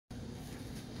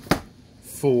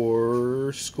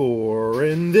4 score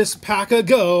in this pack a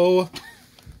go.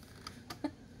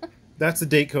 That's the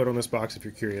date code on this box if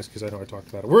you're curious, because I know I talked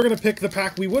about it. We're going to pick the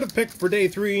pack we would have picked for day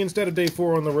 3 instead of day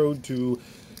 4 on the road to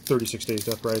 36 Days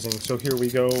to Uprising. So here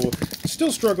we go.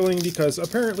 Still struggling because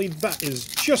apparently that is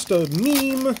just a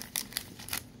meme.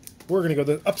 We're going to go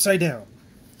the upside down.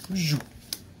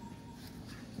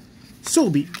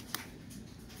 Soulbeat.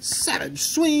 Savage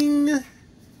Swing.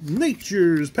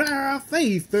 Nature's Path.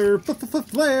 Aether.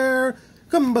 Flare.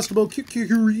 Combustible.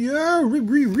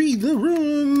 Read the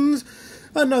runes.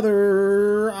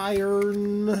 Another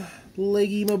Iron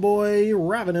Leggy, my boy,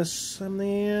 Ravenous. And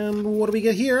then what do we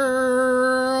get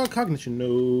here? Cognition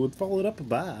Node, followed up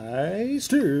by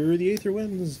Stir the Aether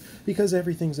Winds, because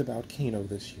everything's about Kano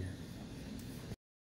this year.